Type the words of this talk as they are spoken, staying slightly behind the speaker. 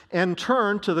and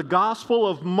turn to the Gospel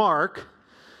of Mark,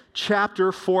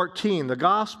 chapter 14. The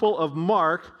Gospel of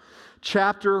Mark,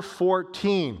 chapter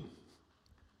 14.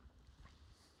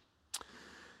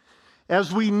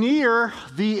 As we near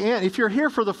the end, if you're here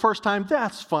for the first time,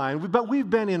 that's fine, but we've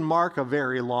been in Mark a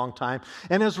very long time.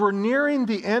 And as we're nearing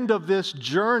the end of this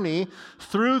journey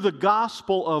through the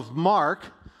Gospel of Mark,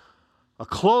 a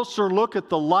closer look at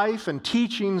the life and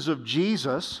teachings of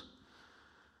Jesus,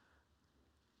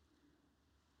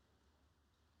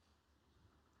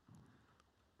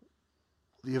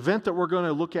 the event that we're going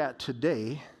to look at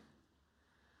today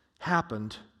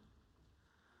happened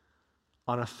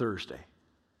on a Thursday.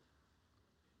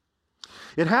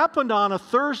 It happened on a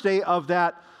Thursday of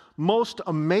that most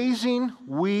amazing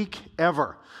week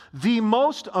ever. The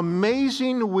most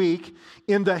amazing week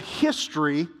in the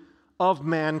history of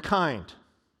mankind.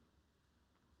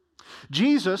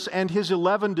 Jesus and his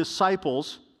 11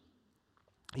 disciples,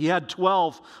 he had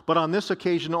 12, but on this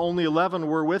occasion only 11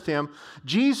 were with him.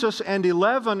 Jesus and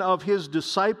 11 of his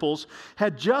disciples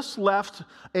had just left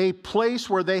a place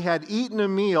where they had eaten a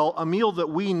meal that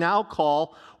we now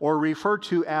call or refer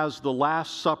to as the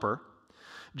Last Supper.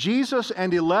 Jesus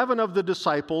and 11 of the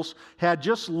disciples had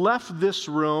just left this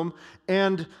room,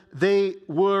 and they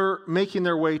were making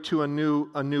their way to a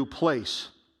new place.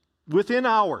 Within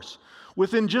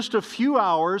just a few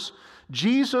hours,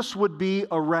 Jesus would be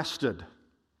arrested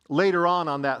later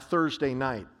on that Thursday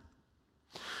night.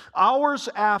 Hours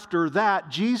after that,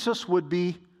 Jesus would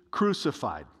be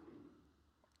crucified.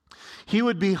 He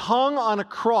would be hung on a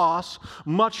cross,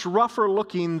 much rougher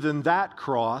looking than that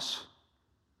cross.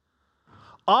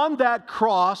 On that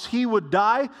cross, he would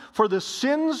die for the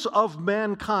sins of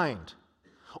mankind.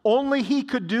 Only he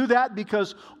could do that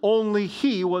because only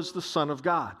he was the Son of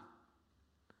God.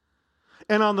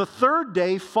 And on the third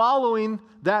day following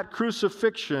that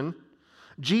crucifixion,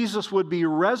 Jesus would be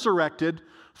resurrected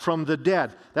from the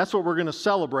dead. That's what we're going to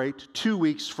celebrate 2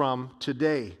 weeks from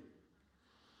today.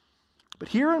 But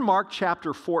here in Mark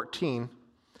chapter 14,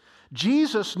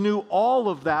 Jesus knew all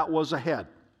of that was ahead.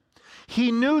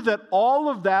 He knew that all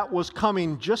of that was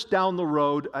coming just down the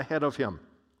road ahead of him.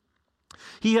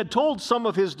 He had told some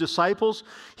of his disciples,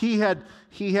 he had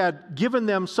given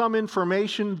them some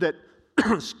information that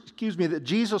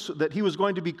that he was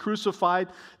going to be crucified,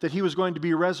 that he was going to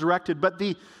be resurrected. But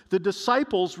the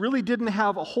disciples really didn't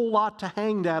have a whole lot to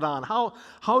hang that on.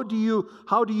 How do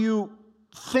you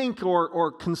think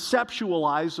or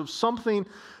conceptualize of something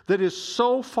that is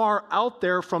so far out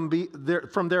there from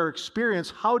their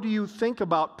experience? How do you think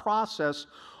about, process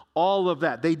all of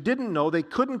that? They didn't know. They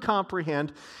couldn't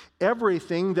comprehend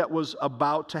everything that was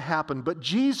about to happen. But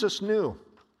Jesus knew.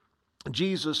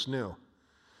 Jesus knew.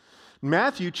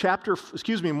 Mark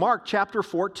chapter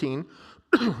 14,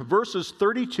 verses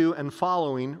 32 and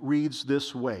following reads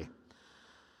this way.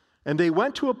 And they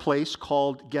went to a place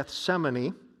called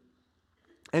Gethsemane,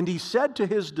 and he said to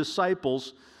his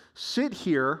disciples, "Sit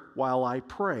here while I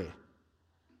pray."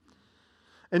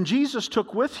 And Jesus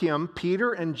took with him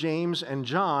Peter and James and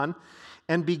John,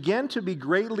 and began to be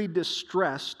greatly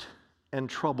distressed and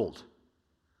troubled.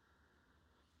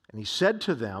 And he said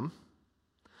to them,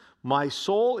 "My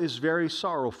soul is very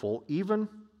sorrowful, even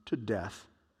to death.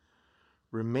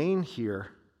 Remain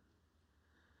here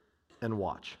and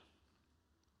watch."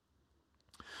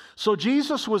 So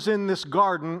Jesus was in this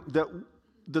garden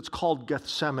that's called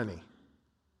Gethsemane.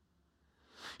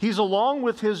 He's along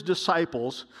with his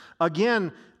disciples.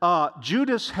 Again,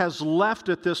 Judas has left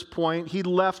at this point. He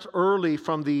left early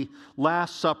from the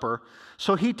Last Supper.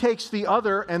 So he takes the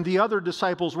other, and the other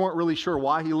disciples weren't really sure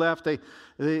why he left.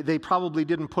 They probably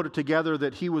didn't put it together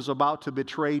that he was about to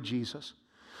betray Jesus.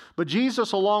 But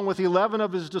Jesus, along with 11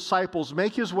 of his disciples,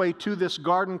 make his way to this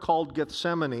garden called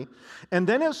Gethsemane. And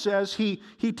then it says he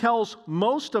tells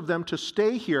most of them to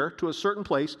stay here to a certain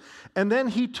place. And then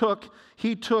he took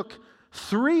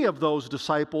 3 of those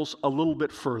disciples a little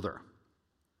bit further.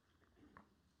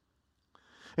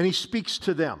 And he speaks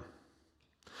to them.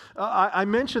 I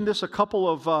mentioned this a couple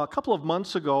of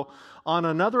months ago on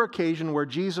another occasion where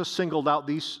Jesus singled out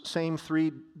these same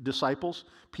 3 disciples,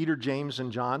 Peter, James,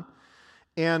 and John,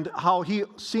 and how he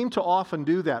seemed to often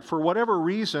do that for whatever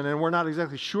reason, and we're not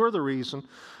exactly sure the reason,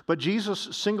 but Jesus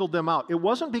singled them out. It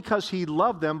wasn't because he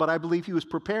loved them, but I believe he was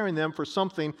preparing them for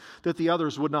something that the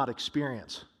others would not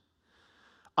experience.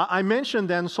 I mentioned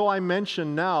then, so I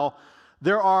mention now,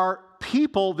 there are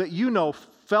people that you know,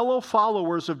 fellow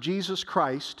followers of Jesus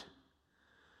Christ,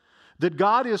 that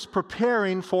God is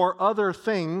preparing for other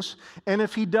things, and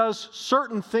if he does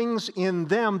certain things in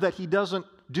them that he doesn't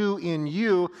do in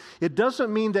you, it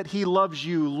doesn't mean that He loves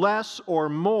you less or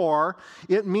more.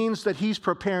 It means that He's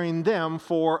preparing them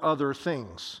for other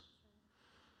things.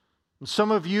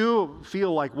 Some of you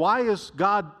feel like, why is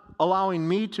God allowing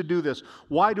me to do this?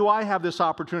 Why do I have this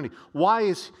opportunity? Why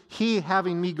is He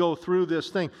having me go through this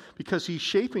thing? Because He's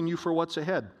shaping you for what's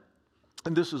ahead.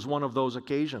 And this is one of those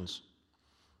occasions.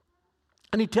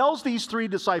 And He tells these 3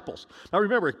 disciples. Now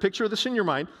remember, picture this in your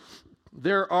mind.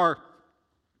 There are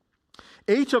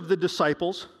 8 of the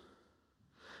disciples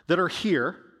that are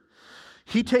here.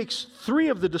 He takes 3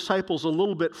 of the disciples a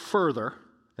little bit further,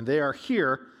 and they are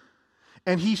here,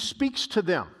 and He speaks to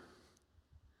them.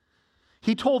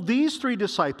 He told these 3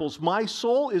 disciples, my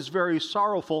soul is very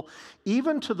sorrowful,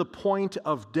 even to the point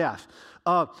of death.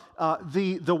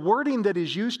 The wording that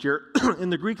is used here in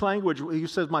the Greek language, he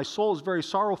says, my soul is very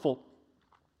sorrowful.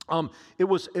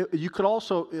 You could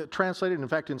also translate it, in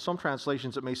fact, in some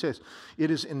translations it may say this,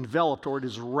 it is enveloped or it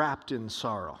is wrapped in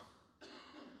sorrow.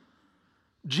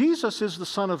 Jesus is the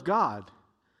Son of God.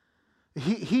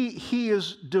 He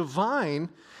is divine,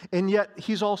 and yet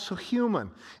He's also human.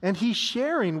 And He's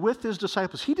sharing with His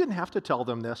disciples. He didn't have to tell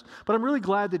them this, but I'm really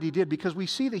glad that He did, because we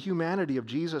see the humanity of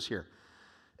Jesus here.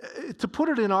 To put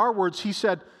it in our words, He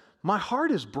said, my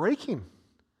heart is breaking.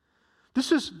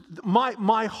 This is,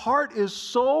 my heart is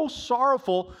so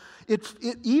sorrowful, it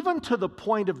even to the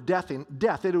point of death.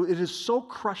 It is so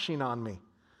crushing on me.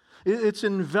 It's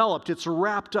enveloped, it's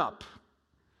wrapped up.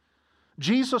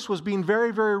 Jesus was being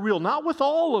very, very real, not with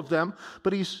all of them,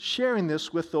 but He's sharing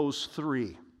this with those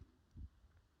 3.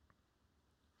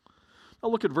 Now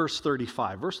look at verse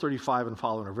 35. Verse 35 and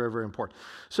following are very, very important.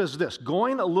 It says this,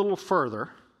 going a little further,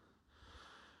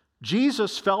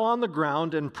 Jesus fell on the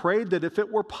ground and prayed that if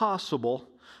it were possible,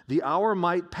 the hour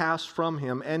might pass from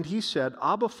Him. And He said,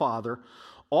 Abba, Father,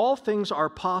 all things are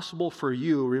possible for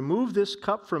you. Remove this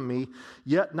cup from me,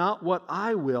 yet not what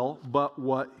I will, but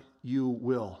what you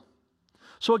will.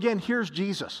 So again, here's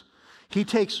Jesus. He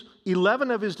takes 11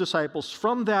 of His disciples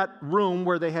from that room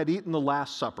where they had eaten the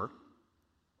Last Supper.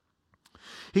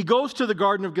 He goes to the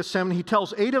Garden of Gethsemane. He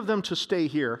tells 8 of them to stay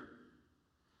here.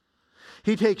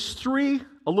 He takes 3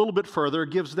 a little bit further,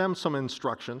 gives them some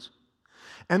instructions.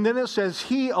 And then it says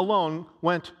He alone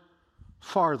went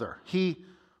farther. He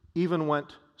even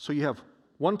went, so you have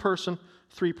 1 person,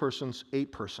 3 persons,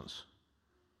 8 persons.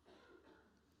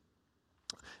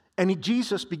 And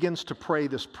Jesus begins to pray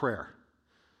this prayer.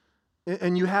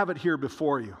 And you have it here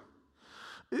before you.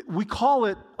 We call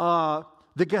it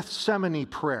the Gethsemane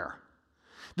prayer.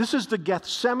 This is the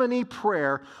Gethsemane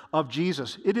prayer of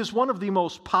Jesus. It is one of the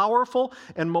most powerful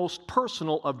and most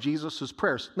personal of Jesus'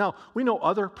 prayers. Now, we know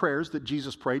other prayers that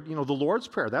Jesus prayed. You know, the Lord's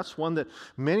Prayer, that's one that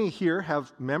many here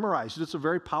have memorized. It's a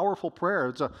very powerful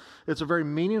prayer. It's a very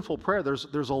meaningful prayer.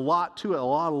 There's a lot to it, a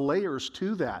lot of layers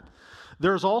to that.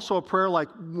 There's also a prayer like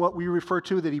what we refer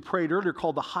to that He prayed earlier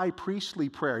called the high priestly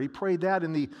prayer. He prayed that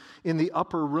in the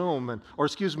upper room, in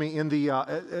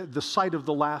the site of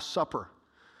the Last Supper.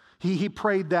 He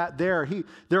prayed that there.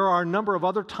 There are a number of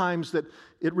other times that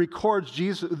it records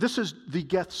Jesus. This is the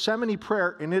Gethsemane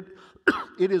prayer, and it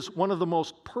is one of the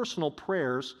most personal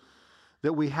prayers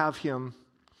that we have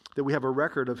a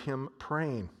record of Him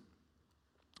praying.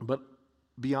 But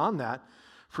beyond that,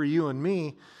 for you and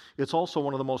me, it's also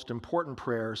one of the most important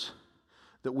prayers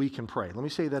that we can pray. Let me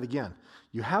say that again.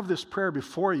 You have this prayer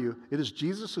before you. It is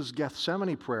Jesus'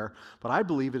 Gethsemane prayer, but I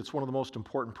believe it's one of the most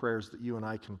important prayers that you and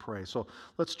I can pray. So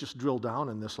let's just drill down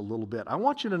in this a little bit. I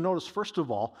want you to notice, first of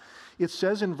all, it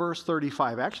says in verse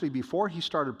 35, actually before He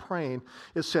started praying,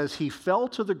 it says, He fell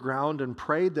to the ground and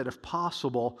prayed that if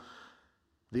possible,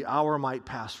 the hour might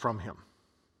pass from Him.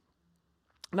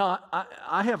 Now,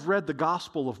 I have read the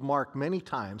Gospel of Mark many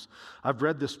times. I've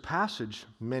read this passage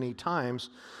many times,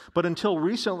 but until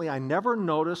recently, I never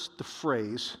noticed the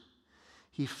phrase,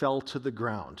 He fell to the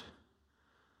ground.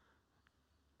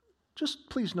 Just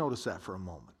please notice that for a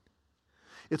moment.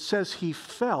 It says He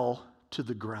fell to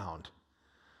the ground.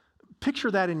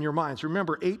 Picture that in your minds.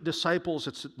 Remember, 8 disciples,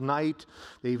 it's at night,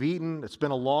 they've eaten, it's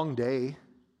been a long day.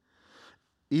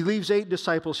 He leaves 8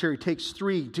 disciples here. He takes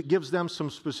 3, gives them some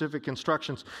specific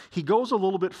instructions. He goes a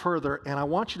little bit further, and I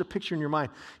want you to picture in your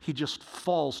mind, he just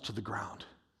falls to the ground.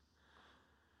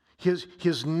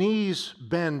 His knees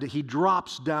bend. He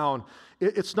drops down.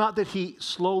 It's not that he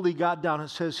slowly got down. It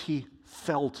says he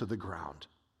fell to the ground.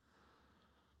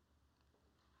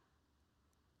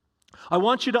 I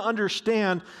want you to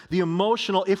understand the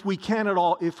emotional, if we can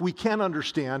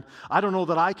understand. I don't know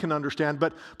that I can understand,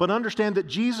 but understand that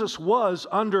Jesus was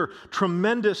under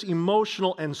tremendous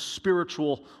emotional and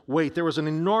spiritual weight. There was an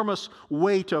enormous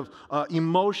weight of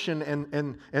emotion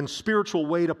and spiritual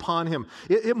weight upon him.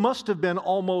 It must have been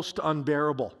almost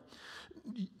unbearable.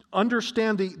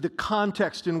 Understand the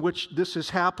context in which this is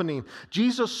happening.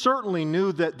 Jesus certainly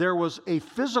knew that there was a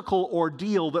physical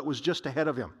ordeal that was just ahead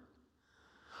of him.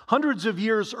 Hundreds of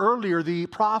years earlier, the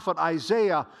prophet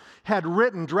Isaiah had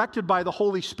written, directed by the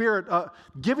Holy Spirit,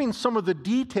 giving some of the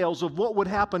details of what would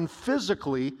happen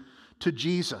physically to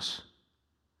Jesus.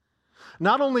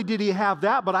 Not only did he have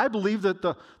that, but I believe that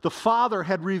the Father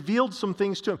had revealed some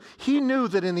things to him. He knew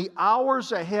that in the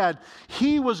hours ahead,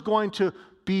 he was going to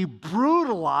be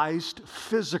brutalized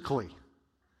physically.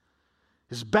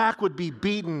 His back would be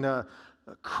beaten,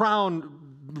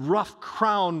 rough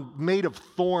crown made of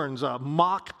thorns, a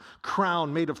mock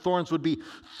crown made of thorns would be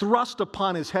thrust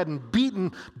upon his head and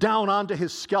beaten down onto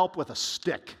his scalp with a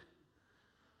stick.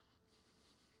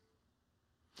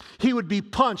 He would be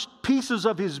punched. Pieces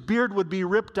of his beard would be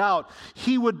ripped out.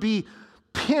 He would be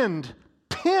pinned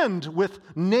with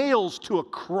nails to a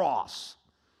cross.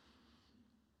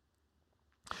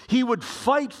 He would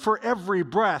fight for every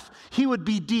breath. He would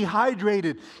be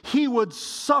dehydrated. He would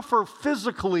suffer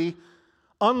physically,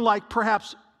 unlike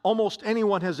perhaps almost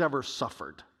anyone has ever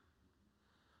suffered.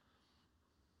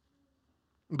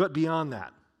 But beyond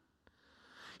that,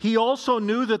 he also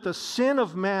knew that the sin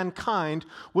of mankind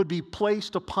would be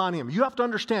placed upon him. You have to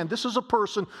understand, this is a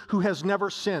person who has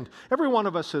never sinned. Every one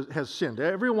of us has sinned.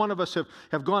 Every one of us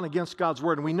have gone against God's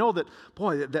word. And we know that,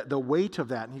 boy, that the weight of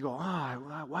that. And you go,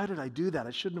 why did I do that?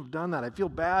 I shouldn't have done that. I feel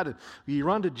bad. And you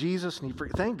run to Jesus, and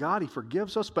thank God he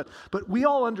forgives us. But we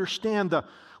all understand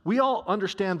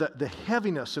the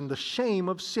heaviness and the shame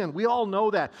of sin. We all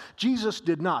know that. Jesus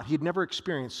did not. He'd never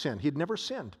experienced sin. He'd never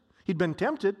sinned. He'd been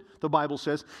tempted, the Bible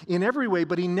says, in every way,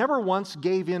 but he never once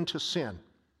gave in to sin.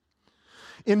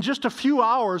 In just a few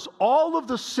hours, all of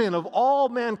the sin of all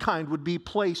mankind would be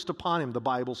placed upon him, the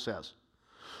Bible says.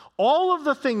 All of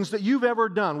the things that you've ever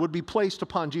done would be placed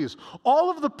upon Jesus.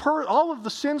 All of the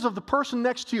sins of the person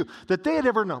next to you that they had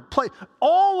ever known.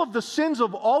 All of the sins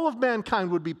of all of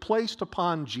mankind would be placed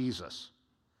upon Jesus.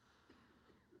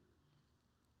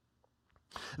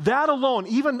 That alone,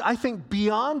 even I think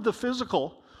beyond the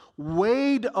physical,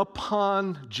 weighed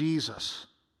upon Jesus.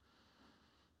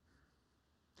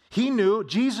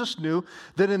 Jesus knew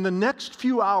that in the next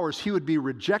few hours he would be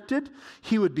rejected,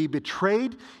 he would be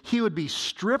betrayed, he would be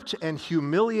stripped and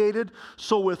humiliated.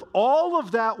 So with all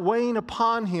of that weighing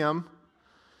upon him,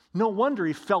 no wonder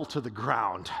he fell to the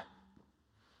ground.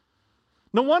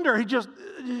 No wonder it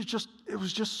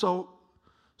was just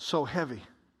so heavy.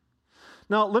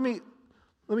 Now let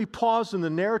me pause in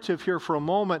the narrative here for a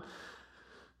moment.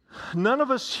 None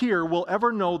of us here will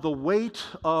ever know the weight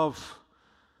of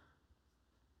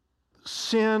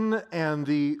sin and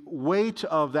the weight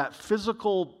of that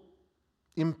physical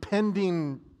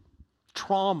impending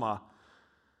trauma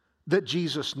that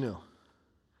Jesus knew.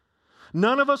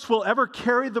 None of us will ever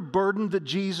carry the burden that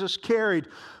Jesus carried,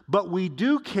 but we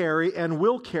do carry and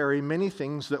will carry many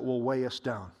things that will weigh us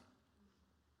down.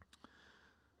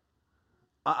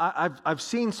 I've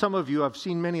seen some of you, I've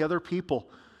seen many other people.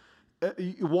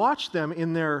 Watch them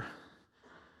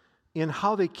in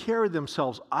how they carry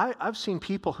themselves. I've seen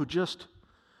people who just,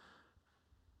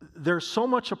 there's so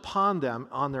much upon them,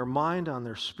 on their mind, on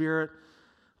their spirit,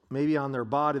 maybe on their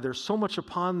body. There's so much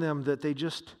upon them that they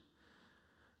just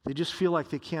feel like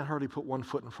they can't hardly put one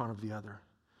foot in front of the other.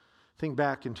 Think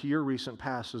back into your recent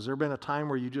past. Has there been a time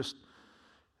where you just,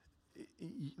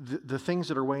 the things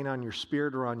that are weighing on your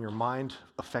spirit or on your mind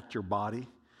affect your body,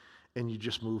 and you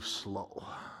just move slow?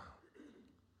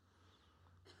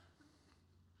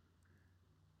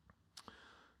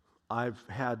 I've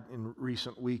had in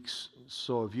recent weeks,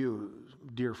 so have you,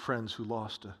 dear friends who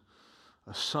lost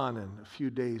a son, and a few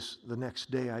days, the next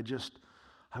day,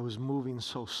 I was moving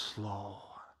so slow.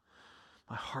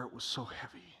 My heart was so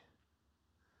heavy.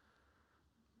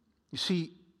 You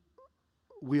see,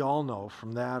 we all know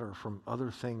from that or from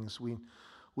other things, we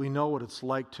know what it's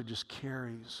like to just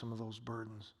carry some of those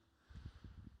burdens.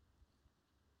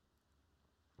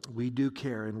 We do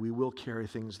carry, and we will carry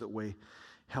things that weigh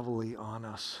heavily on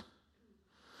us.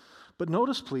 But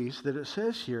notice, please, that it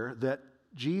says here that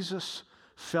Jesus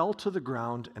fell to the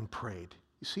ground and prayed.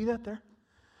 You see that there?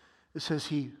 It says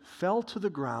he fell to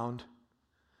the ground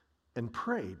and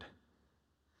prayed.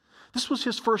 This was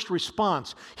his first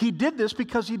response. He did this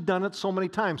because he'd done it so many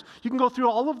times. You can go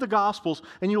through all of the Gospels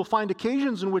and you'll find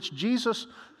occasions in which Jesus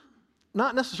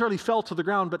not necessarily fell to the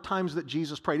ground, but times that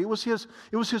Jesus prayed. It was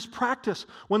his practice.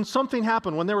 When something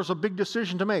happened, when there was a big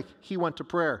decision to make, he went to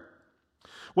prayer.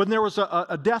 When there was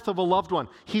a death of a loved one,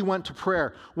 he went to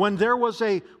prayer. When there was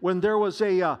the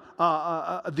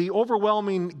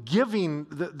overwhelming giving,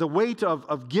 the weight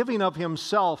of giving of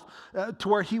himself to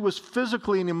where he was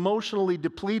physically and emotionally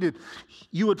depleted,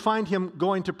 you would find him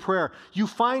going to prayer. You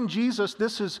find Jesus,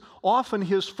 this is often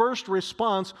his first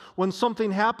response when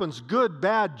something happens, good,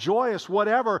 bad, joyous,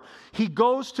 whatever. He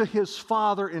goes to his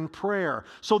Father in prayer.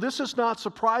 So this is not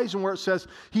surprising where it says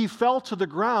he fell to the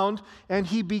ground and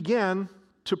he began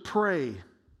to pray.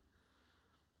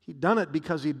 He'd done it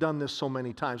because he'd done this so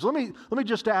many times. Let me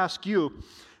just ask you,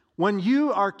 when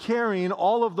you are carrying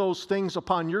all of those things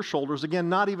upon your shoulders, again,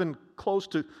 not even close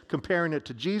to comparing it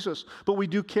to Jesus, but we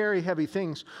do carry heavy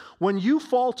things. When you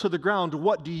fall to the ground,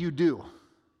 what do you do?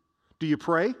 Do you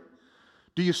pray?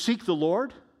 Do you seek the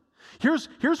Lord? Here's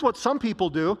what some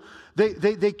people do.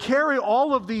 They carry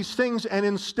all of these things, and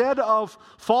instead of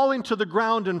falling to the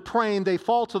ground and praying, they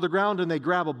fall to the ground and they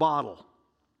grab a bottle.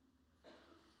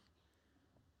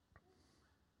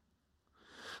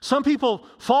 Some people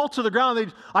fall to the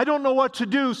ground. I don't know what to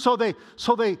do, so they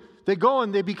go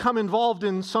and they become involved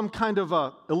in some kind of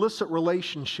a illicit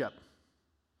relationship.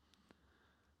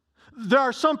 There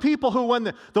are some people who,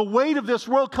 when the weight of this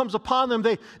world comes upon them,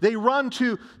 they run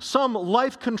to some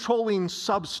life-controlling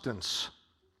substance.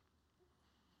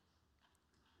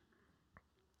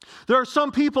 There are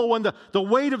some people, when the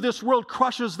weight of this world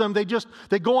crushes them,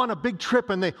 they go on a big trip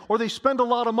and they spend a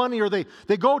lot of money, or they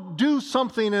go do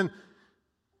something, and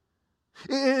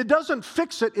it doesn't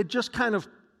fix it, it just kind of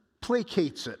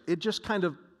placates it. It just kind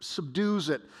of subdues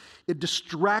it. It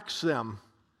distracts them.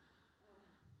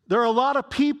 There are a lot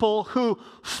of people who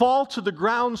fall to the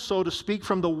ground, so to speak,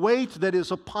 from the weight that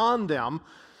is upon them,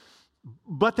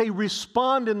 but they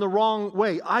respond in the wrong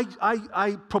way.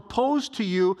 I propose to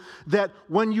you that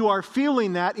when you are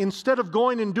feeling that, instead of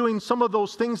going and doing some of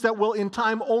those things that will in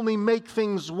time only make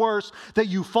things worse, that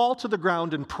you fall to the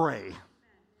ground and pray.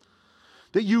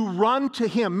 That you run to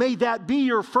him. May that be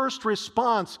your first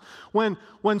response. When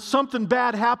something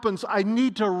bad happens, I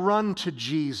need to run to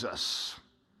Jesus.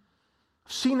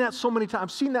 I've seen that so many times.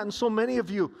 I've seen that in so many of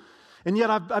you. And yet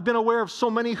I've been aware of so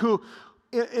many who,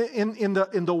 in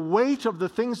the weight of the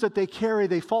things that they carry,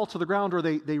 they fall to the ground, or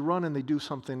they run and they do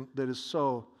something that is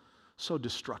so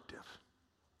destructive.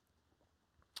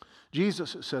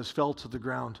 Jesus, it says, fell to the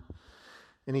ground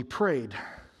and he prayed.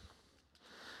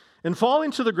 And falling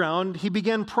to the ground, he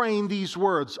began praying these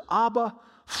words, Abba,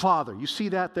 Father. You see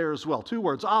that there as well. 2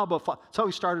 words, Abba, Father. That's how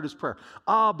he started his prayer.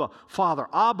 Abba, Father.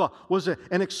 Abba was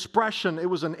an expression. It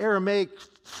was an Aramaic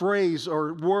phrase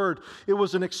or word. It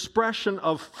was an expression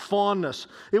of fondness.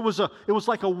 It was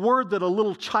like a word that a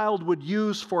little child would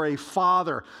use for a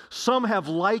father. Some have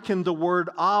likened the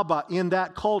word Abba in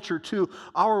that culture to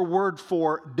our word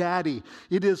for daddy.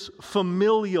 It is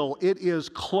familial. It is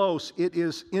close. It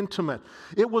is intimate.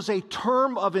 It was a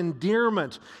term of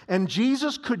endearment, and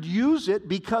Jesus could use it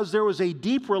because there was a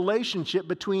deep relationship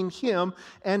between him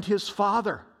and his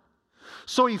Father.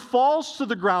 So he falls to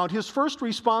the ground. His first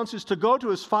response is to go to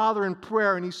his Father in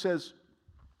prayer, and he says,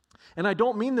 and I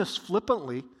don't mean this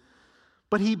flippantly,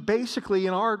 but he basically,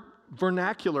 in our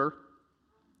vernacular,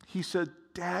 he said,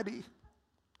 Daddy,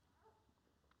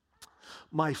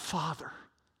 my Father.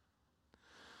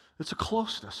 It's a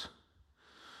closeness.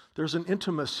 There's an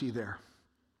intimacy there.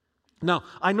 Now,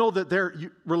 I know that their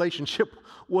relationship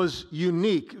was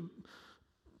unique.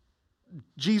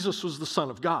 Jesus was the Son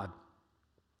of God.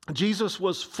 Jesus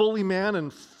was fully man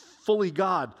and fully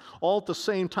God, all at the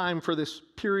same time for this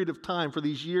period of time, for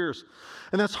these years.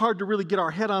 And that's hard to really get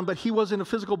our head on, but he was in a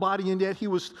physical body, and yet he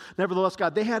was nevertheless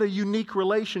God. They had a unique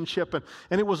relationship,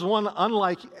 and it was one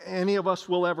unlike any of us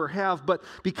will ever have. But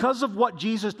because of what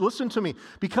Jesus, listen to me,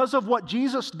 because of what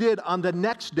Jesus did on the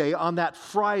next day, on that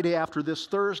Friday after this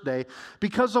Thursday,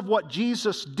 because of what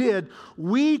Jesus did,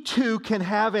 we too can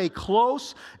have a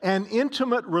close and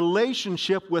intimate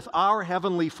relationship with our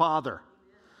Heavenly Father.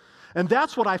 And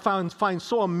that's what I find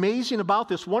so amazing about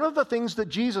this. One of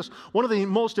the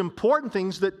most important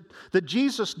things that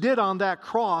Jesus did on that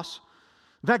cross,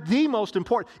 in fact, the most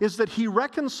important, is that he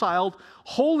reconciled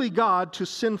holy God to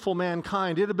sinful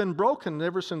mankind. It had been broken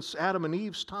ever since Adam and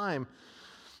Eve's time.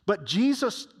 But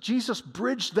Jesus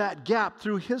bridged that gap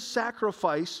through his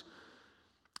sacrifice,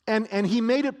 and he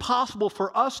made it possible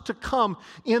for us to come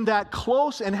in that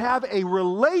close and have a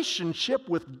relationship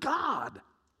with God.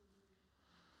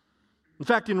 In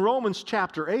fact, in Romans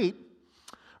chapter 8,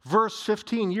 verse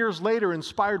 15, years later,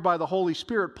 inspired by the Holy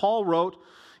Spirit, Paul wrote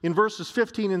in verses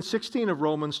 15 and 16 of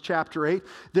Romans chapter 8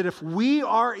 that if we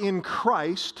are in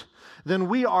Christ, then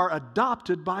we are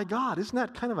adopted by God. Isn't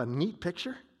that kind of a neat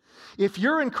picture? If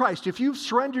you're in Christ, if you've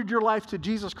surrendered your life to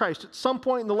Jesus Christ at some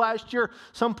point in the last year,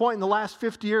 some point in the last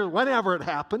 50 years, whenever it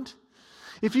happened,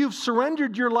 if you've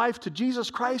surrendered your life to Jesus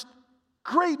Christ,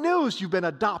 great news, you've been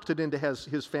adopted into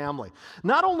his family.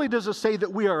 Not only does it say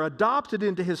that we are adopted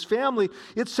into his family,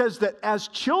 it says that as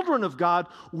children of God,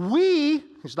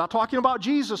 he's not talking about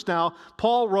Jesus now,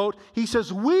 Paul wrote, he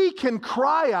says, we can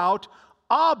cry out,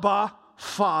 Abba,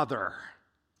 Father.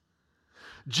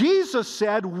 Jesus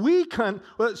said we can,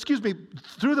 through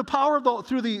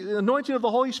the anointing of the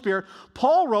Holy Spirit,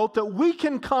 Paul wrote that we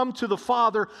can come to the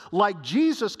Father like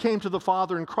Jesus came to the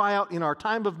Father and cry out in our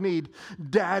time of need,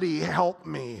 Daddy, help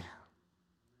me.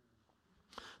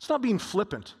 It's not being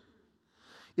flippant.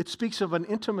 It speaks of an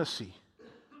intimacy.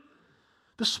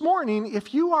 This morning,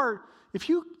 if you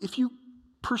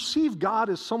perceive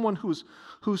God as someone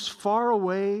who's far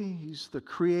away, he's the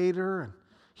creator, and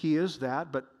he is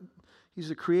that, but he's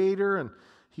the creator, and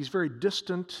he's very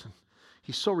distant.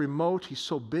 He's so remote. He's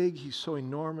so big. He's so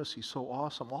enormous. He's so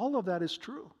awesome. All of that is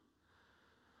true.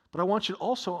 But I want you to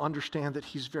also understand that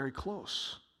he's very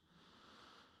close.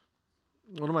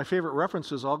 One of my favorite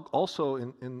references also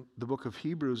in the book of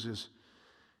Hebrews is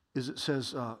it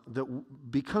says that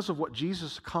because of what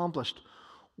Jesus accomplished,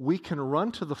 we can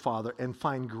run to the Father and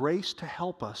find grace to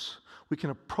help us. We can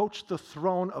approach the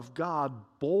throne of God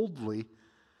boldly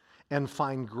and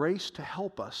find grace to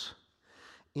help us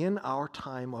in our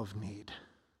time of need.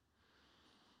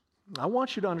 I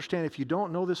want you to understand, if you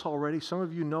don't know this already, some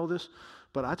of you know this,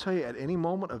 but I tell you, at any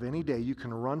moment of any day, you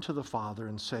can run to the Father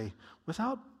and say,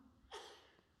 without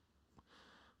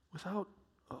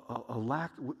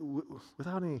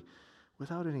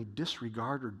any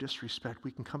disregard or disrespect,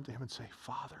 we can come to him and say,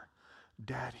 Father,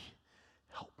 Daddy,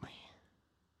 help me.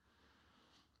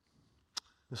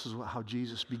 This is how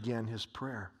Jesus began his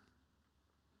prayer.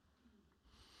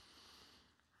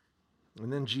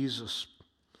 And then Jesus,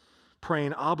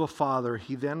 praying, Abba, Father,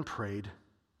 he then prayed,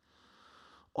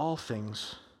 all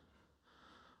things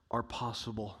are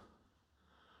possible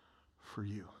for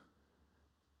you.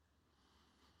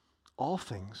 All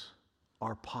things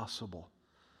are possible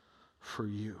for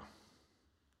you.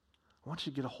 I want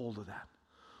you to get a hold of that.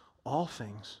 All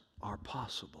things are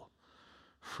possible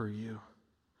for you.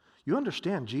 You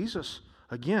understand, Jesus,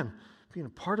 again, being a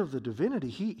part of the divinity,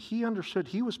 he understood,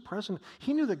 he was present.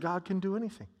 He knew that God can do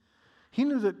anything. He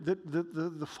knew that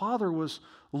the Father was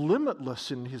limitless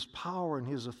in his power and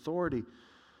his authority.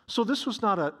 So this was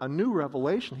not a new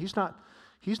revelation. He's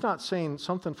not saying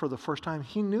something for the first time.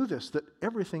 He knew this, that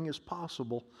everything is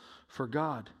possible for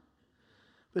God.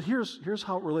 But here's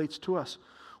how it relates to us.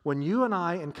 When you and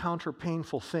I encounter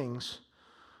painful things,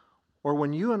 or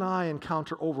when you and I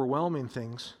encounter overwhelming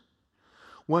things,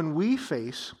 when we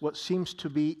face what seems to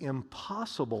be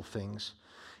impossible things,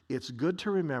 it's good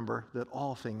to remember that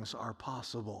all things are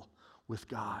possible with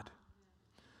God.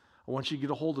 I want you to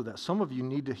get a hold of that. Some of you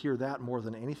need to hear that more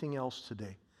than anything else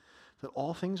today, that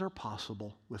all things are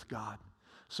possible with God.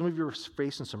 Some of you are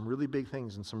facing some really big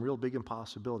things and some real big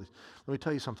impossibilities. Let me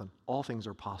tell you something. All things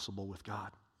are possible with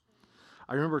God.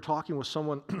 I remember talking with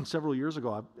someone several years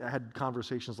ago. I had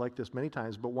conversations like this many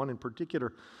times, but one in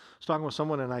particular, I was talking with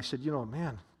someone and I said,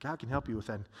 man, God can help you with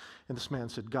that. And this man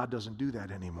said, God doesn't do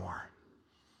that anymore.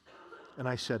 And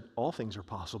I said, all things are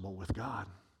possible with God.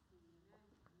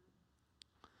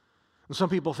 And some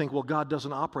people think, well, God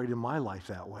doesn't operate in my life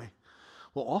that way.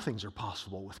 Well, all things are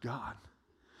possible with God.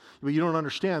 But you don't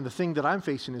understand, the thing that I'm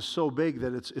facing is so big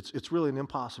that it's really an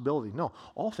impossibility. No,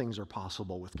 all things are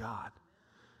possible with God.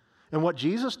 And what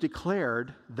Jesus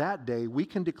declared that day, we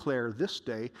can declare this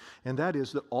day, and that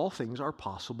is that all things are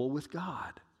possible with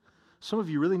God. Some of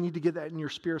you really need to get that in your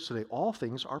spirits today. All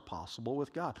things are possible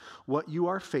with God. What you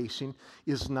are facing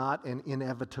is not an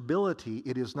inevitability.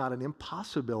 It is not an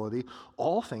impossibility.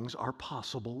 All things are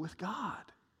possible with God.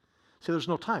 See, there's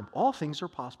no time. All things are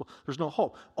possible. There's no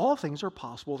hope. All things are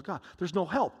possible with God. There's no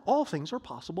help. All things are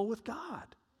possible with God.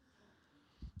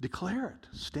 Declare it.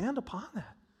 Stand upon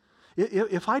that.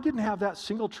 If I didn't have that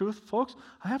single truth, folks,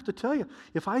 I have to tell you,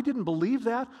 if I didn't believe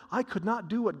that, I could not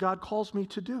do what God calls me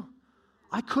to do.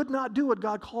 I could not do what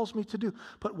God calls me to do.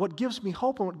 But what gives me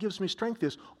hope and what gives me strength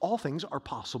is all things are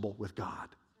possible with God.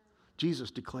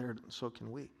 Jesus declared it, and so can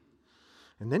we.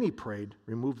 And then he prayed,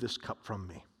 remove this cup from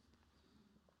me.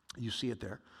 You see it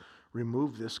there.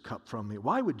 Remove this cup from me.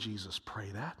 Why would Jesus pray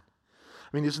that?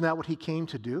 I mean, isn't that what he came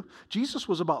to do? Jesus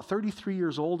was about 33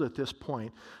 years old at this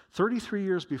point. 33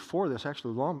 years before this,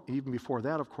 actually long, even before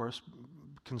that, of course,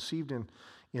 conceived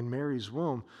in Mary's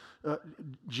womb,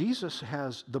 Jesus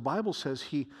has, the Bible says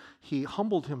he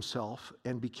humbled himself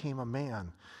and became a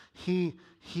man.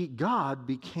 God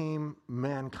became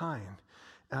mankind.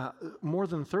 More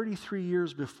than 33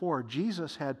 years before,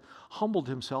 Jesus had humbled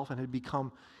himself and had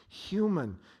become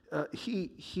human.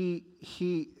 He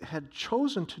had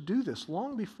chosen to do this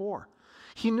long before.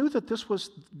 He knew that this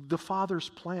was the Father's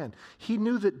plan. He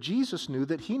knew that Jesus knew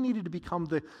that he needed to become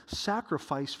the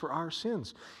sacrifice for our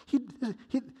sins.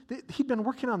 He'd been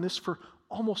working on this for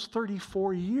almost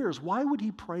 34 years. Why would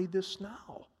he pray this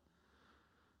now?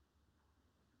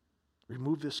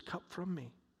 Remove this cup from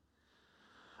me.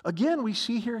 Again, we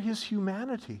see here his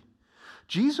humanity.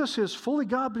 Jesus is fully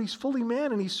God, but he's fully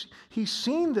man, and he's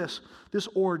seen this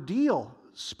ordeal,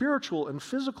 spiritual and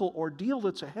physical ordeal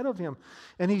that's ahead of him.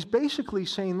 And he's basically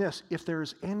saying this: if there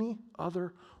is any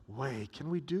other way, can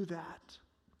we do that?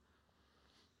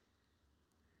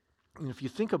 And if you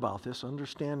think about this,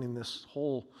 understanding this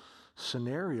whole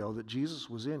scenario that Jesus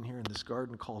was in here in this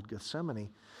garden called Gethsemane,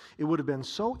 it would have been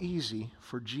so easy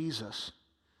for Jesus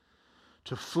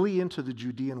to flee into the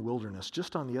Judean wilderness,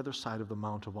 just on the other side of the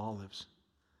Mount of Olives.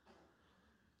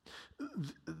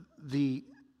 The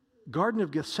Garden of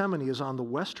Gethsemane is on the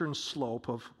western slope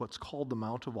of what's called the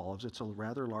Mount of Olives. It's a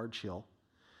rather large hill.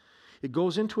 It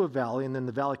goes into a valley, and then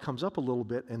the valley comes up a little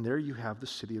bit, and there you have the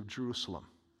city of Jerusalem.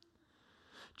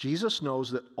 Jesus knows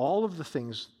that all of the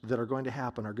things that are going to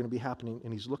happen are going to be happening,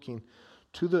 and he's looking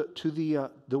to the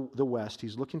west.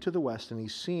 He's looking to the west, and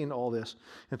he's seeing all this.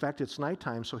 In fact, it's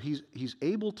nighttime, so he's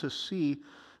able to see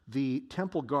the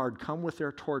temple guard come with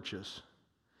their torches,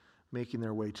 making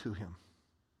their way to him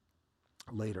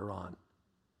later on.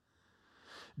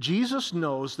 Jesus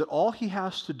knows that all he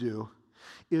has to do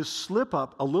is slip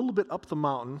up a little bit up the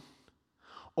mountain,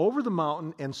 over the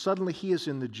mountain, and suddenly he is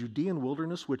in the Judean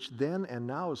wilderness, which then and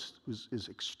now is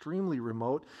extremely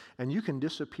remote, and you can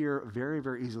disappear very,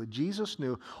 very easily. Jesus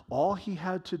knew all he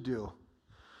had to do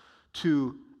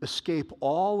to escape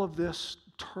all of this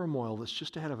turmoil that's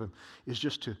just ahead of him is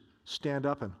just to stand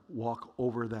up and walk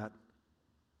over that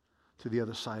to the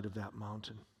other side of that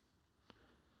mountain.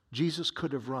 Jesus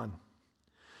could have run.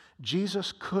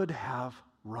 Jesus could have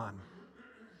run,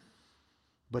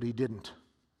 but he didn't.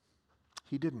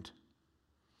 He didn't.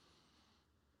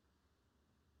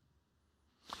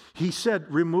 He said,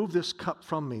 remove this cup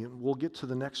from me. And we'll get to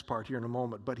the next part here in a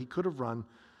moment. But he could have run,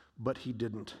 but he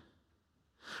didn't.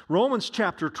 Hebrews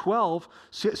chapter 12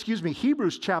 says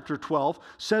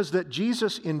that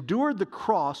Jesus endured the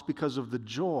cross because of the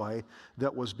joy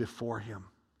that was before him.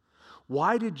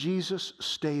 Why did Jesus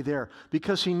stay there?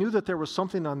 Because he knew that there was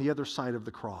something on the other side of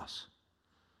the cross.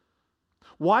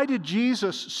 Why did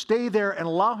Jesus stay there and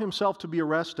allow himself to be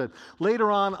arrested?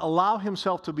 Later on, allow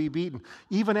himself to be beaten.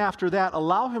 Even after that,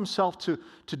 allow himself to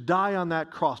die on that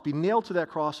cross, be nailed to that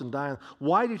cross and die.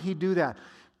 Why did he do that?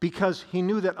 Because he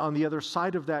knew that on the other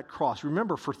side of that cross,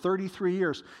 remember, for 33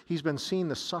 years, he's been seeing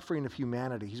the suffering of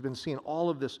humanity. He's been seeing all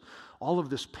of this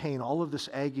pain, all of this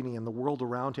agony in the world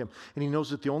around him. And he knows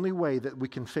that the only way that we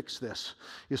can fix this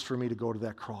is for me to go to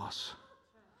that cross.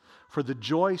 For the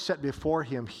joy set before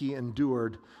him, he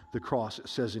endured the cross, it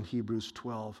says in Hebrews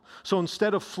 12. So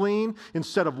instead of fleeing,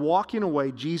 instead of walking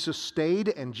away, Jesus stayed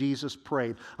and Jesus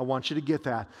prayed. I want you to get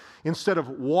that. Instead of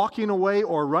walking away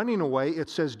or running away, it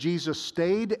says Jesus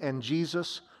stayed and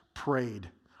Jesus prayed.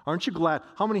 Aren't you glad?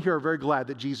 How many here are very glad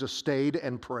that Jesus stayed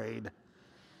and prayed?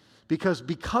 Because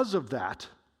of that,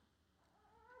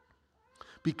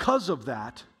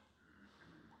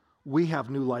 we have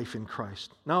new life in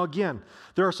Christ. Now again,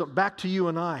 there are some, back to you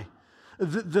and I.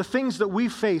 The things that we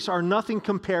face are nothing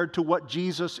compared to what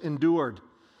Jesus endured.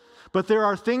 But there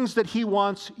are things that he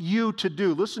wants you to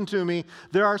do. Listen to me.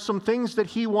 There are some things that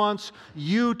he wants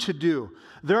you to do.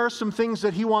 There are some things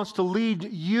that he wants to lead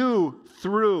you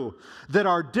through that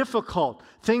are difficult,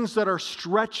 things that are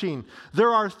stretching. There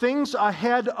are things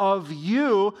ahead of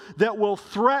you that will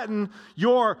threaten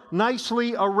your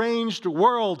nicely arranged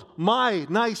world, my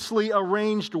nicely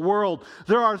arranged world.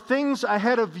 There are things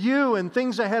ahead of you and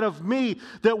things ahead of me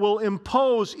that will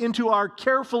impose into our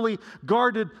carefully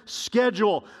guarded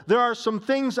schedule. There are some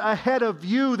things ahead of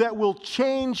you that will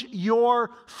change your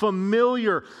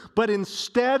familiar. But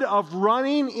instead of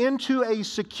running into a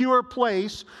secure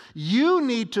place, you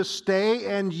need to stay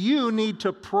and you need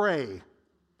to pray.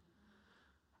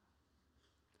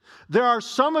 There are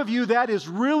some of you that is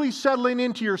really settling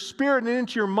into your spirit and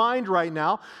into your mind right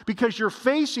now because you're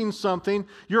facing something.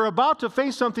 You're about to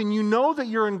face something. You know that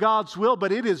you're in God's will,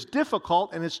 but it is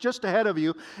difficult and it's just ahead of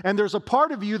you. And there's a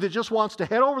part of you that just wants to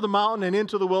head over the mountain and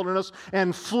into the wilderness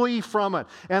and flee from it.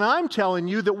 And I'm telling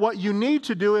you that what you need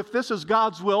to do, if this is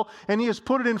God's will and He has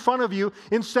put it in front of you,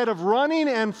 instead of running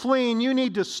and fleeing, you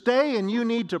need to stay and you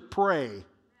need to pray.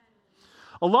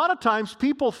 A lot of times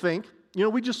people think,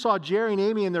 we just saw Jerry and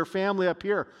Amy and their family up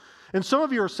here. And some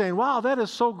of you are saying, wow, that is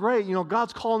so great.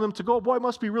 God's calling them to go. Boy, it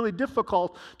must be really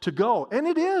difficult to go. And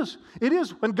it is. It is.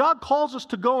 When God calls us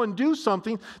to go and do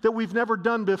something that we've never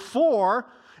done before,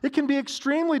 it can be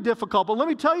extremely difficult. But let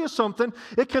me tell you something.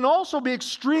 It can also be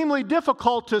extremely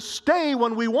difficult to stay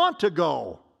when we want to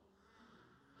go.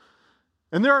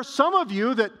 And there are some of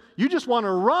you that you just want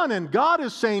to run, and God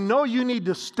is saying, no, you need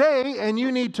to stay and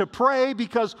you need to pray,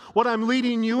 because what I'm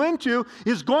leading you into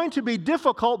is going to be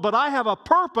difficult, but I have a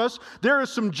purpose. There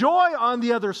is some joy on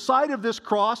the other side of this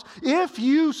cross if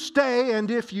you stay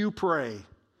and if you pray.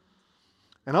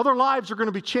 And other lives are going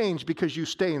to be changed because you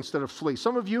stay instead of flee.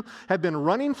 Some of you have been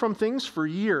running from things for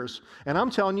years, and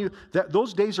I'm telling you that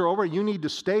those days are over. You need to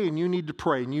stay and you need to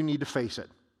pray and you need to face it.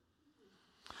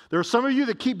 There are some of you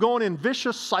that keep going in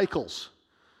vicious cycles.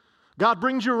 God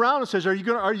brings you around and says, are you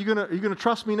going to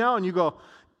trust me now? And you go,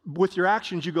 with your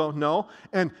actions, you go, no.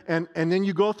 And then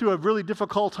you go through a really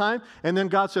difficult time. And then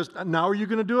God says, now are you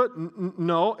going to do it?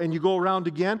 No. And you go around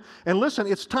again. And listen,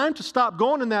 it's time to stop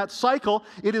going in that cycle.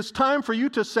 It is time for you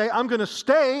to say, I'm going to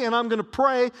stay and I'm going to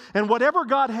pray. And whatever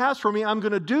God has for me, I'm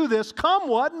going to do this, come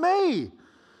what may.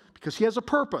 Because He has a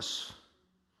purpose.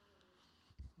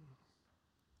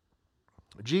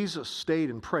 Jesus stayed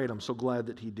and prayed. I'm so glad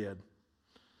that He did.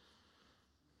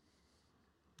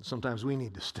 Sometimes we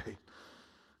need to stay.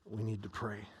 We need to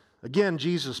pray. Again,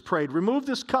 Jesus prayed, remove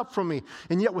this cup from me.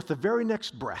 And yet with the very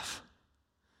next breath,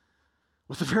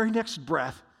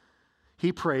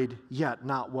 He prayed, yet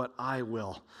not what I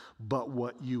will, but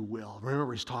what you will.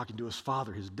 Remember, He's talking to His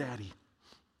Father, His daddy.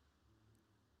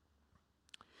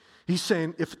 He's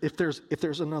saying, if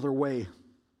there's another way,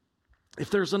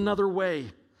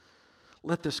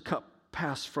 let this cup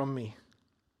pass from me.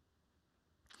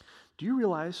 Do you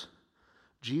realize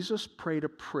Jesus prayed a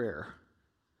prayer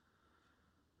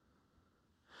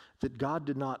that God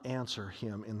did not answer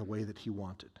Him in the way that He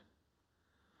wanted?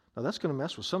 Now that's going to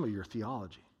mess with some of your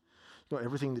theology.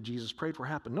 Everything that Jesus prayed for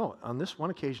happened. No, on this one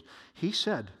occasion, He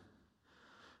said,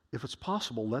 if it's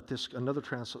possible, let this, one of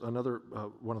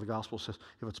the Gospels says,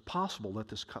 if it's possible, let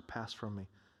this cup pass from me.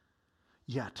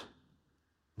 Yet,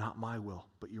 not my will,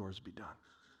 but yours be done.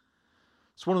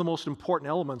 It's one of the most important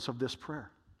elements of this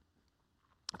prayer.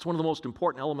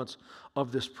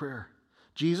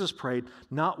 Jesus prayed,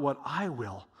 not what I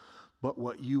will, but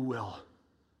what you will.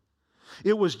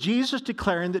 It was Jesus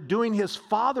declaring that doing His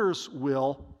Father's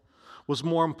will was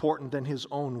more important than His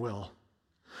own will.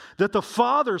 That the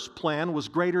Father's plan was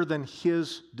greater than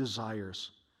His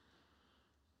desires.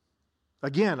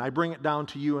 Again, I bring it down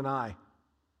to you and I.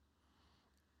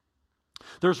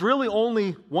 There's really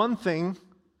only one thing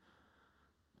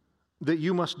that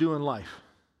you must do in life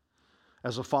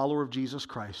as a follower of Jesus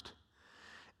Christ,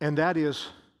 and that is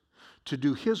to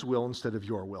do His will instead of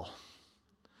your will.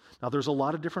 Now, there's a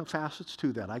lot of different facets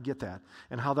to that. I get that.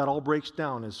 And how that all breaks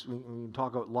down is, we can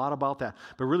talk a lot about that.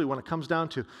 But really, when it comes down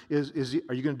to,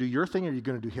 are you going to do your thing or are you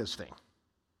going to do His thing?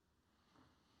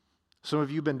 Some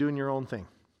of you have been doing your own thing,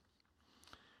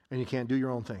 and you can't do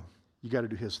your own thing. You got to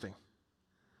do His thing.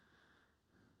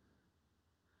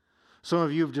 Some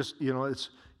of you have just,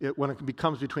 when it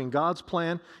becomes between God's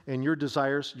plan and your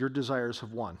desires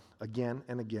have won again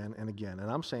and again and again. And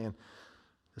I'm saying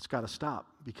it's got to stop,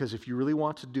 because if you really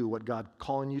want to do what God's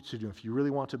calling you to do, if you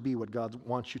really want to be what God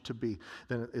wants you to be,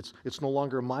 then it's no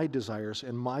longer my desires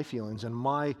and my feelings and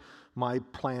my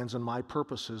plans and my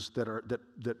purposes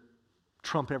that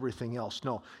trump everything else.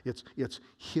 No, it's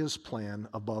His plan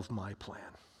above my plan.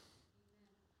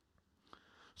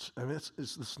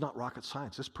 It's not rocket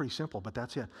science. It's pretty simple, but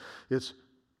that's it. It's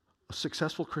a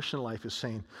successful Christian life is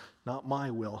saying, not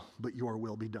my will, but your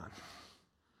will be done.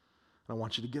 I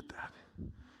want you to get that.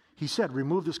 He said,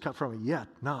 remove this cup from me, yet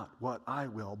not what I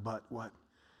will, but what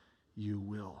you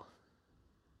will.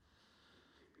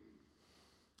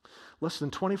 Less than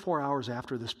 24 hours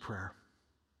after this prayer,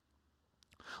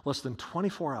 far less than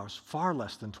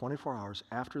 24 hours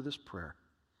after this prayer,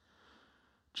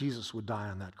 Jesus would die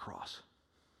on that cross.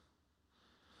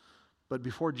 But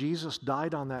before Jesus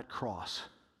died on that cross,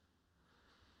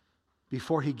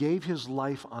 before He gave His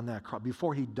life on that cross,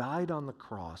 before He died on the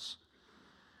cross,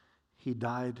 He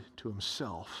died to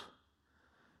Himself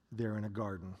there in a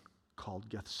garden called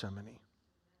Gethsemane.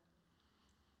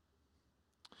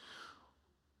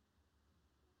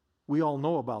 We all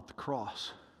know about the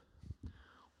cross.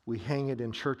 We hang it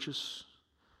in churches.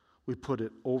 We put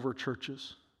it over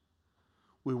churches.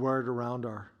 We wear it around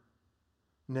our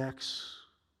necks.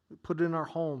 We put it in our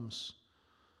homes.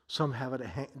 Some have it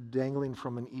dangling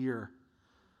from an ear.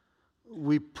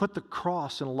 We put the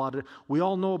cross in a lot of... We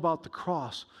all know about the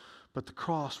cross, but the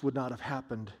cross would not have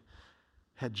happened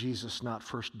had Jesus not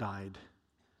first died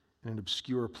in an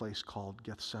obscure place called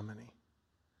Gethsemane.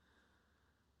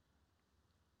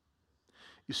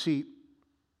 You see,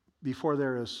 before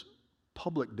there is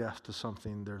public death to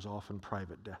something, there's often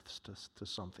private deaths to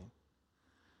something.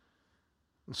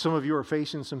 And some of you are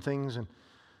facing some things and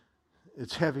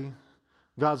it's heavy.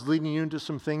 God's leading you into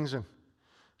some things and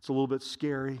it's a little bit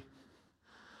scary.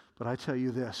 But I tell you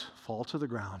this, fall to the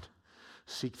ground,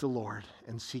 seek the Lord,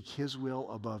 and seek His will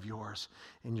above yours,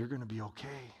 and you're going to be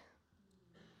okay.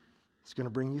 He's going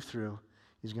to bring you through.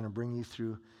 He's going to bring you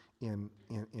through you're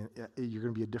going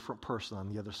to be a different person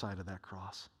on the other side of that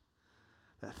cross.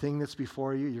 That thing that's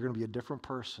before you, you're going to be a different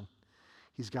person.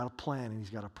 He's got a plan and He's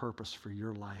got a purpose for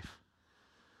your life.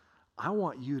 I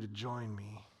want you to join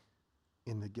me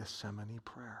in the Gethsemane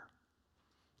prayer.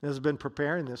 As I've been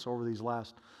preparing this over these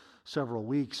last several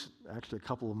weeks, actually a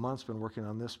couple of months, been working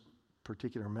on this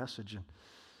particular message.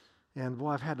 And boy,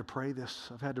 I've had to pray this.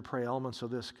 I've had to pray elements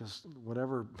of this because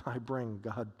whatever I bring,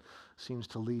 God seems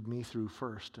to lead me through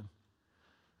first. And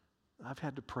I've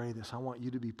had to pray this. I want you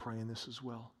to be praying this as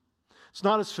well. It's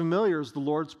not as familiar as the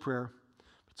Lord's Prayer, but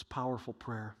it's a powerful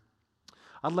prayer.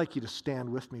 I'd like you to stand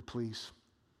with me, please.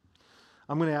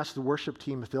 I'm going to ask the worship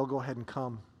team if they'll go ahead and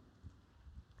come.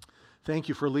 Thank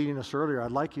you for leading us earlier.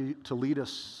 I'd like you to lead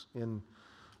us in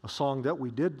a song that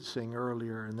we did sing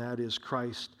earlier, and that is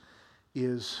Christ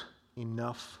is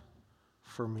enough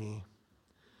for me.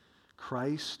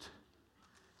 Christ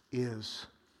is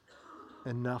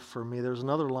enough for me. There's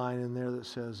another line in there that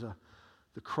says,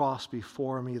 the cross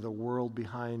before me, the world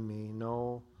behind me,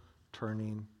 no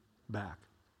turning back.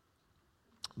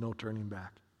 No turning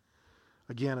back.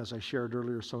 Again, as I shared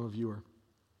earlier, some of you are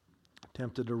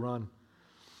tempted to run,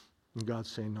 and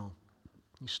God's saying, no,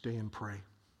 you stay and pray.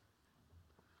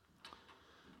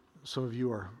 Some of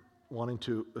you are wanting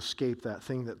to escape that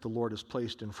thing that the Lord has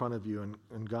placed in front of you,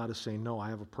 and God is saying, no, I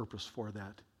have a purpose for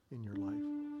that in your life.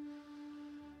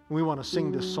 And we want to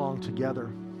sing this song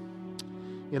together.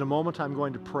 In a moment, I'm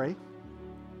going to pray.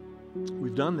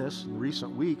 We've done this in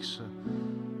recent weeks.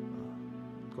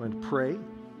 I'm going to pray,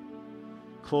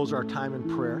 close our time in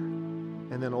prayer,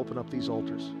 and then open up these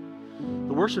altars.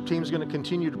 The worship team is going to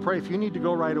continue to pray. If you need to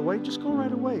go right away, just go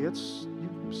right away.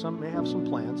 Some may have some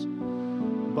plans,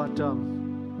 but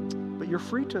you're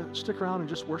free to stick around and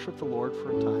just worship the Lord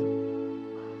for a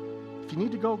time. If you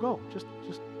need to go, go. Just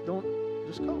go.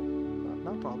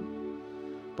 Not a problem.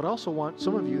 But I also want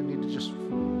some of you need to just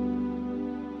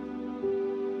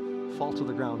fall to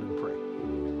the ground and pray.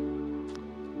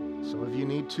 Some of you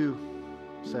need to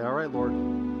say, all right, Lord,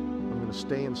 I'm going to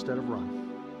stay instead of run.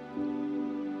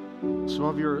 Some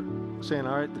of you are saying,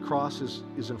 all right, the cross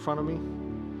is in front of me.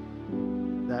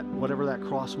 That whatever that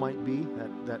cross might be,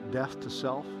 that death to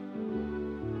self.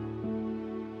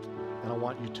 And I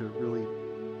want you to really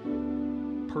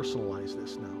personalize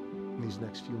this now in these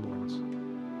next few moments.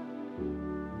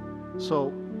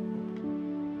 So,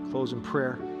 close in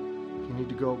prayer. If you need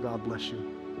to go, God bless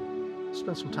you.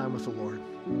 Spend some time with the Lord.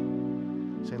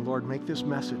 Saying, Lord, make this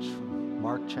message from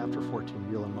Mark chapter 14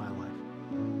 real in my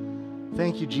life.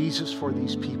 Thank you, Jesus, for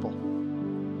these people.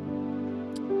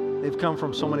 They've come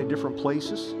from so many different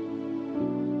places.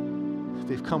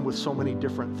 They've come with so many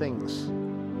different things.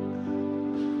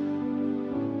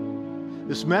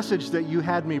 This message that you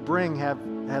had me bring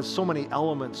has so many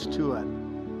elements to it.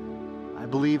 I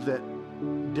believe that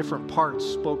different parts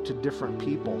spoke to different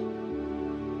people.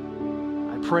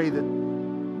 I pray that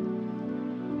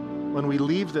when we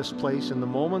leave this place, in the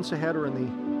moments ahead or in the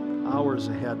hours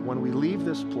ahead, when we leave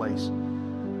this place,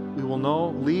 we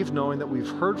will leave knowing that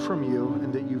we've heard from you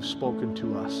and that you've spoken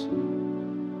to us.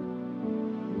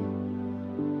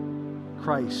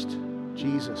 Christ,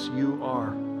 Jesus, you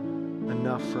are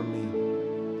enough for me.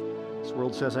 This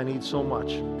world says I need so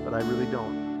much, but I really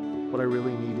don't. What I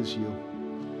really need is you.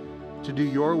 To do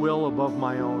your will above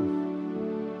my own.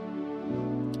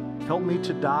 Help me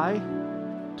to die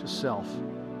to self.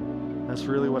 That's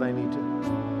really what I need to.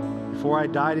 Before I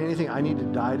die to anything, I need to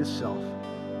die to self.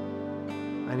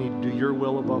 I need to do your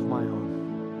will above my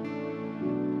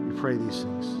own. We pray these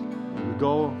things. When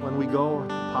we go, in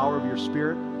the power of your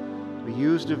Spirit, be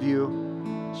used of you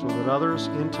so that others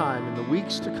in time, in the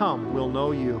weeks to come, will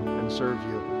know you and serve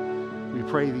you. We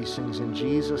pray these things in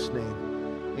Jesus'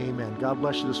 name. Amen. God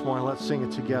bless you this morning. Let's sing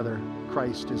it together.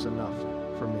 Christ is enough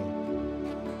for me.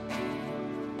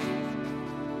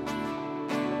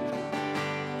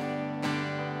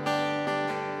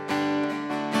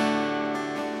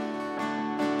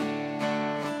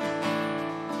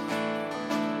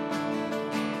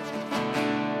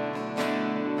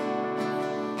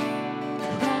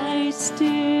 Christ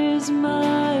is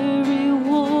my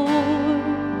reward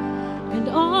and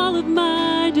all of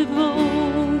my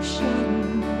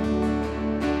devotion,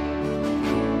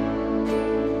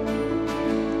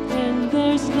 and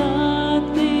there's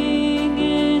nothing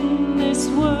in this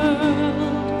world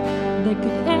that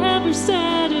could ever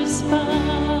satisfy.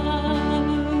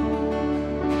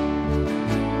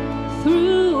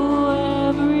 Through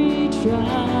every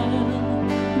trial,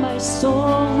 my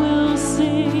soul will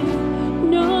sing,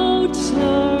 no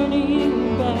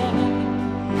turning back.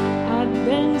 I've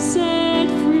been set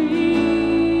free.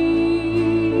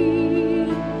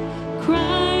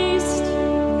 Christ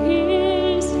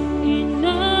is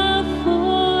enough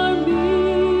for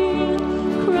me.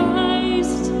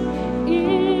 Christ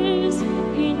is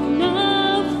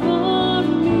enough for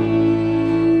me.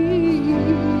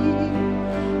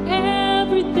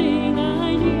 Everything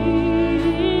I need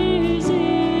is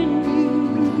in you.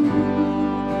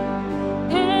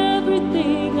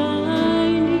 Everything I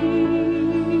need.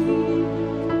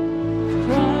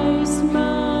 Christ,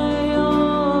 my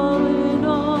all in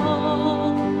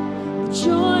all, the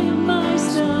joy of my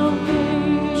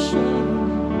salvation.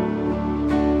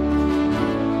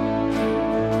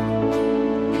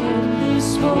 And this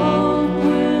hope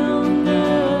will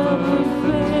never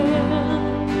fail,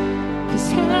 'cause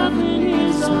heaven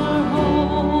is our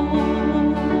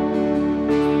home.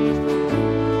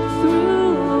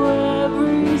 Through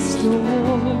every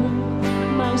storm,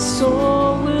 my soul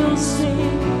will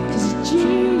sing, 'cause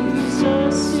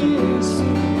Jesus is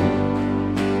here.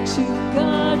 To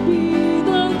God be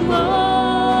the glory.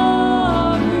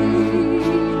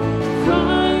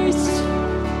 Christ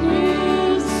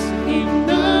is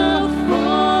enough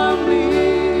for me.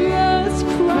 Yes,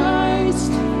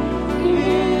 Christ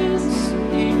is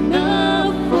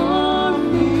enough for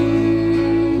me.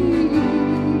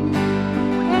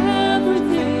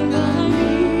 Everything I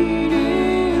need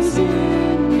is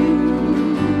in you.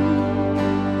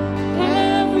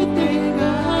 Everything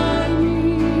I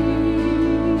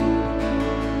need.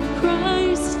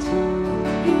 Christ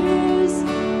is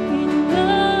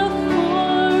enough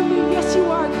for me. Yes, you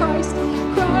are, Christ.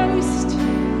 Christ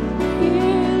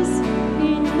is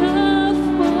enough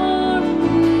for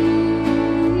me.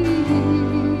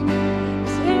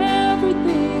 'Cause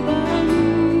everything I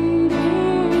need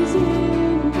is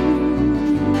in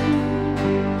you.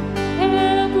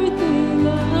 Everything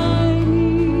I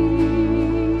need.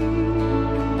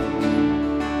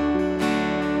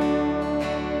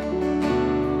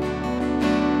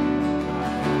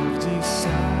 I've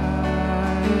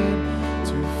decided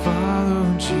to follow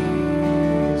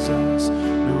Jesus.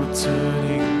 No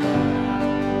turning back,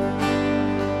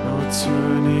 no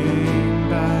turning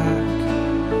back.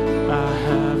 I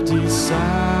have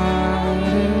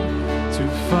decided to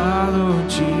follow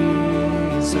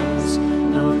Jesus.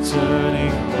 No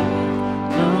turning back,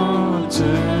 no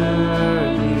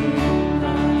turning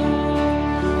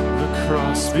back. The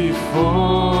cross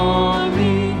before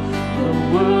me, the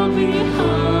world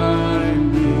behind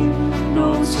me, no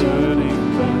turning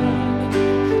back,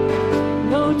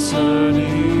 no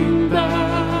turning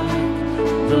back.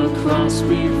 The cross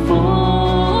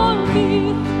before me,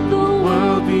 the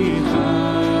world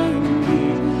behind me,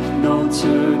 no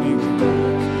turning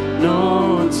back, no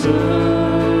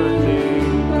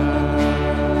turning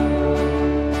back.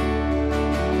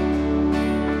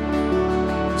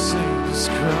 Sing, 'cause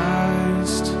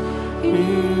Christ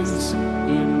is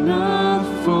enough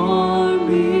for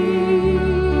me.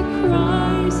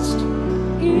 Christ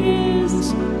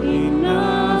is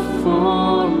enough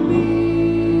for me.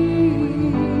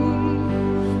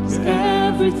 'Cause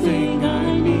everything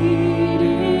I need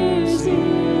is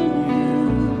in you.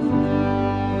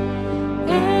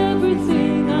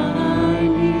 Everything I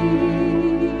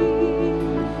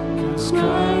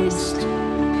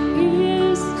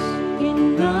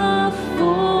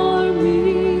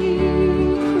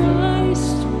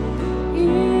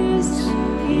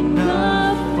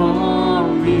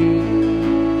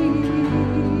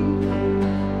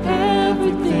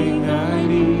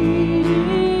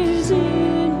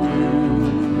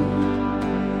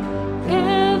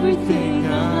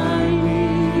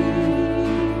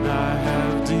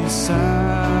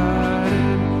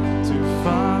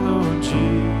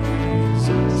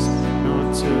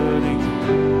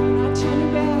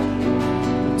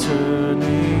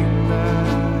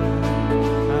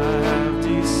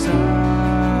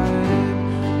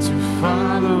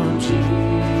follow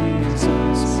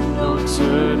Jesus, no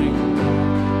turning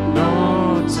back,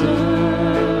 no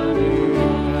turning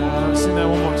back. Sing that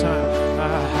one more time.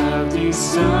 I have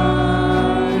decided